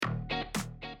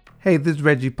Hey, this is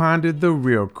Reggie Ponder, the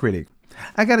real critic.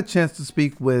 I got a chance to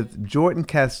speak with Jordan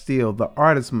Castile, the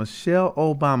artist Michelle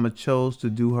Obama chose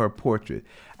to do her portrait.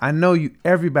 I know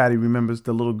everybody remembers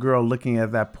the little girl looking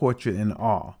at that portrait in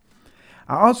awe.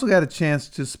 I also got a chance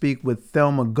to speak with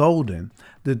Thelma Golden,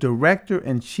 the director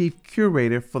and chief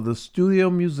curator for the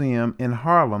Studio Museum in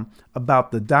Harlem,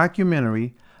 about the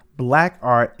documentary Black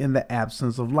Art in the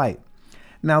Absence of Light.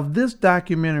 Now, this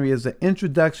documentary is an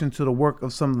introduction to the work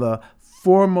of some of the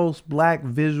foremost black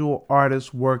visual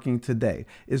artists working today.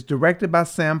 It's directed by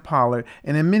Sam Pollard,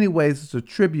 and in many ways, it's a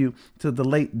tribute to the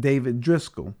late David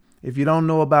Driscoll. If you don't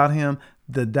know about him,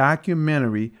 the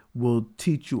documentary will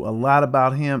teach you a lot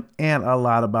about him and a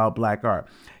lot about black art.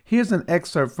 Here's an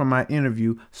excerpt from my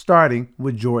interview, starting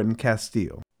with Jordan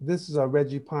Castile. This is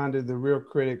Reggie Ponder, the real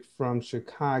critic from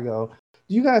Chicago.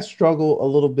 Do you guys struggle a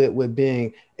little bit with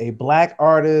being a black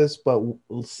artist, but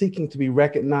seeking to be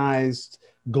recognized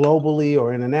globally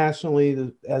or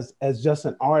internationally as just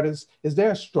an artist? Is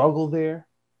there a struggle there?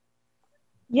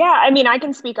 Yeah, I mean, I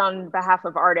can speak on behalf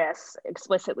of artists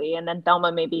explicitly, and then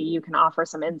Thelma, maybe you can offer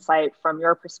some insight from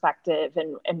your perspective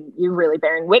and you really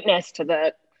bearing witness to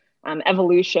the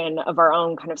evolution of our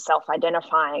own kind of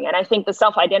self-identifying. And I think the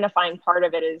self-identifying part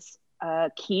of it is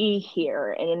key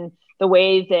here in the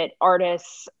way that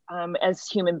artists as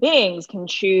human beings can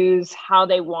choose how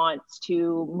they want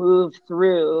to move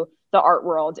through the art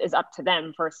world is up to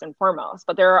them first and foremost.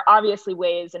 But there are obviously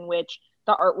ways in which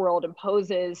the art world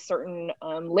imposes certain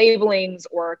labelings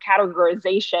or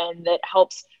categorization that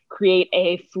helps create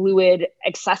a fluid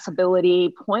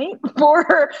accessibility point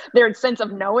for their sense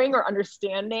of knowing or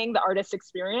understanding the artist's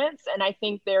experience. And I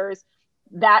think there's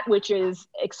that which is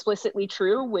explicitly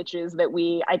true, which is that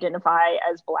we identify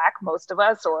as Black, most of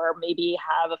us, or maybe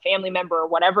have a family member or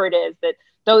whatever it is, that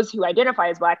those who identify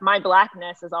as Black, my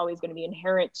Blackness is always going to be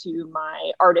inherent to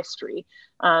my artistry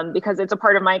because it's a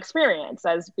part of my experience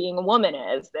as being a woman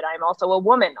is, that I'm also a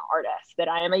woman artist, that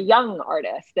I am a young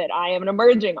artist, that I am an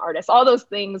emerging artist. All those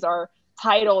things are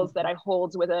titles that I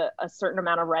hold with a certain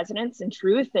amount of resonance and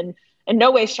truth and in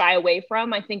no way shy away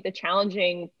from. I think the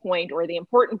challenging point or the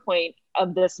important point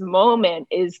of this moment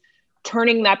is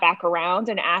turning that back around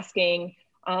and asking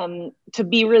to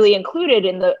be really included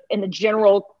in the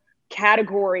general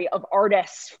category of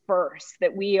artists first,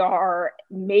 that we are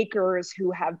makers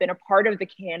who have been a part of the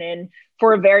canon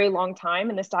for a very long time.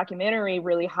 And this documentary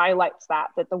really highlights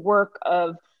that the work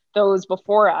of those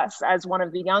before us, as one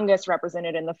of the youngest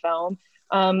represented in the film,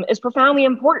 is profoundly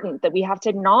important, that we have to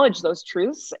acknowledge those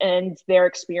truths and their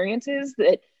experiences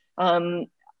that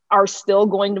are still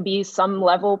going to be some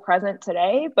level present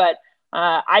today. But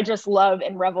I just love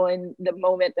and revel in the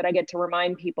moment that I get to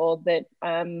remind people that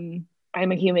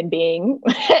I'm a human being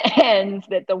and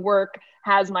that the work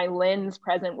has my lens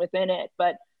present within it.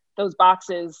 But those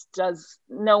boxes does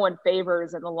no one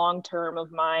favors in the long term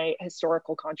of my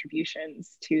historical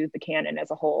contributions to the canon as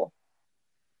a whole.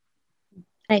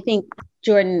 I think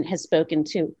Jordan has spoken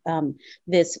to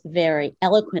this very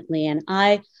eloquently, and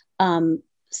I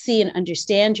see and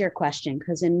understand your question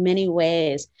because in many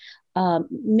ways,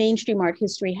 mainstream art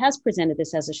history has presented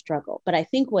this as a struggle. But I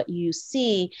think what you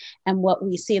see and what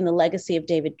we see in the legacy of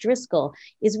David Driscoll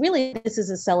is really this is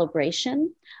a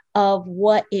celebration of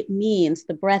what it means,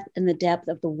 the breadth and the depth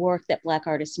of the work that Black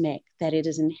artists make, that it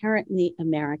is inherently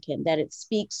American, that it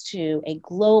speaks to a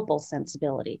global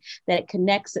sensibility, that it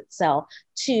connects itself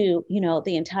to,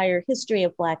 the entire history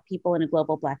of Black people and a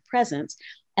global Black presence.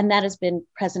 And that has been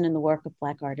present in the work of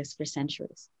Black artists for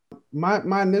centuries.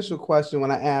 My initial question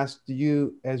when I asked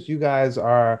you, as you guys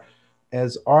are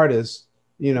as artists,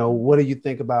 what do you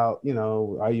think about,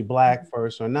 are you Black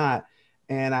first or not?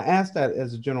 And I asked that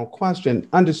as a general question,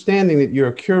 understanding that you're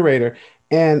a curator,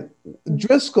 and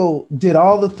Driscoll did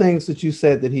all the things that you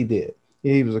said that he did.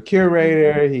 He was a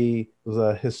curator, he was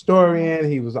a historian,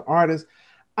 he was an artist.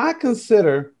 I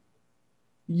consider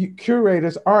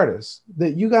curators artists,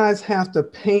 that you guys have to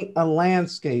paint a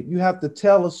landscape. You have to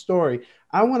tell a story.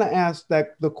 I want to ask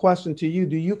the question to you.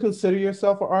 Do you consider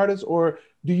yourself an artist, or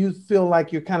do you feel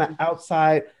like you're kind of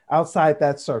outside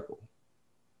that circle?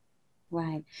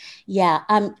 Right. Yeah.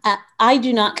 I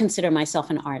do not consider myself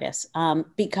an artist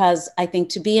because I think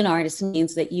to be an artist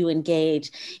means that you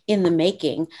engage in the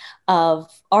making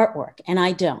of artwork, and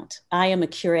I don't. I am a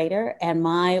curator, and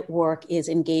my work is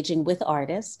engaging with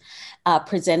artists,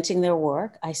 presenting their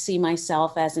work. I see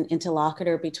myself as an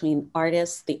interlocutor between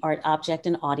artists, the art object,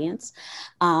 and audience.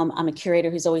 I'm a curator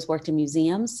who's always worked in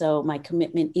museums, so my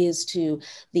commitment is to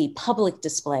the public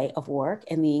display of work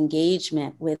and the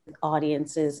engagement with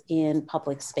audiences in in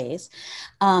public space.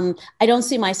 I don't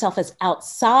see myself as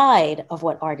outside of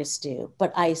what artists do,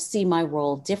 but I see my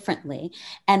role differently.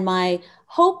 And my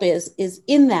hope is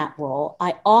in that role,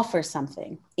 I offer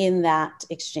something in that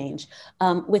exchange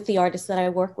with the artists that I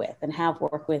work with and have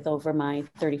worked with over my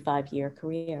 35-year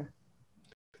career.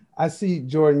 I see,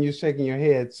 Jordan, you're shaking your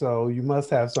head, so you must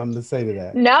have something to say to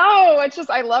that. No, it's just,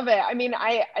 I love it. I mean,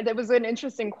 that was an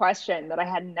interesting question that I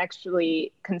hadn't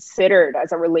actually considered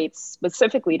as it relates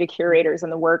specifically to curators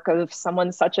and the work of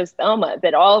someone such as Thelma,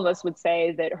 that all of us would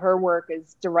say that her work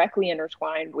is directly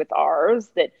intertwined with ours,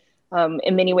 that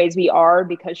in many ways we are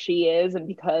because she is and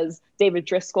because David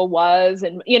Driscoll was,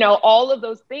 and all of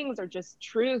those things are just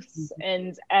truths.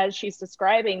 And as she's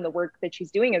describing the work that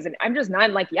she's doing, I'm just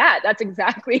not like, yeah, that's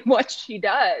exactly what she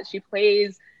does. She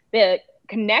plays the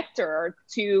connector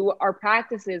to our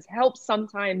practices, helps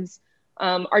sometimes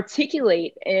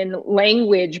articulate in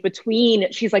language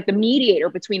she's like the mediator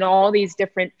between all these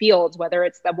different fields, whether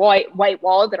it's the white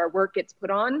wall that our work gets put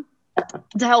on,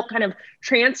 to help kind of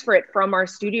transfer it from our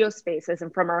studio spaces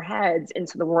and from our heads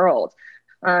into the world.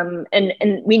 And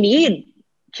we need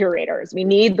curators. We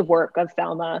need the work of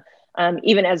Thelma,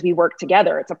 even as we work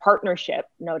together. It's a partnership,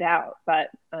 no doubt.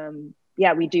 But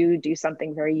yeah, we do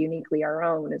something very uniquely our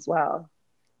own as well.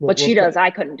 What she does, I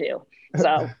couldn't do.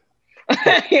 So.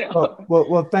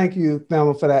 Well, thank you,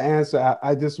 Thelma, for that answer.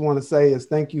 I just want to say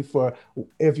thank you for,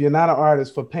 if you're not an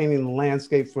artist, for painting the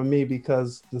landscape for me,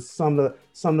 because some of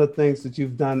the things that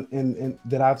you've done and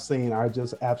that I've seen are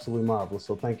just absolutely marvelous.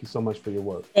 So thank you so much for your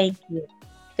work. Thank you.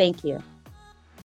 Thank you.